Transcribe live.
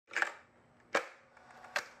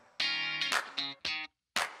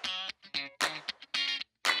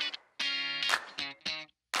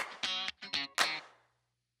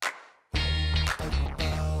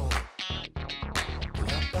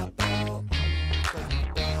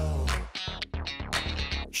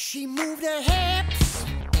She moved her hips,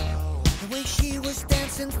 the way she was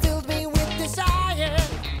dancing filled me with desire.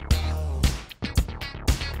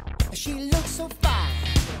 She looked so fine.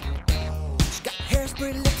 She got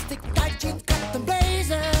hairspray, lipstick, tight jeans, got them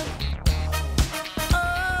blazing.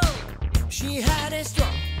 Oh, she had a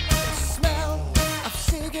strong smell of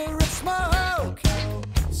cigarette smoke.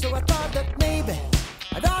 So I thought that maybe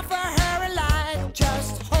I'd offer her a light,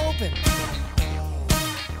 just hoping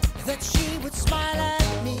that she would smile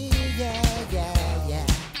at me. Yeah, yeah, yeah.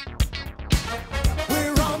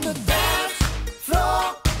 We're on the dance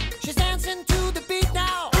floor. She's dancing to the beat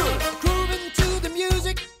now, grooving to the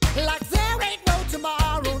music like there ain't no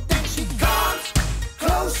tomorrow. Then she comes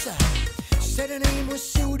closer. She said her name was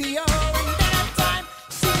Studio, and then at time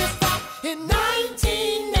she just stopped in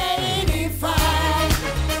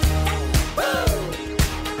 1985. Woo!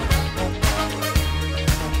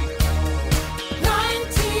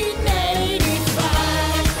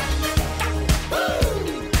 1985. Woo!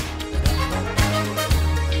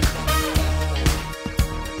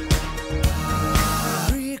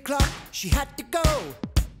 3 o'clock, she had to go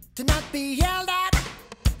to not be yelled at.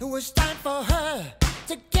 It was time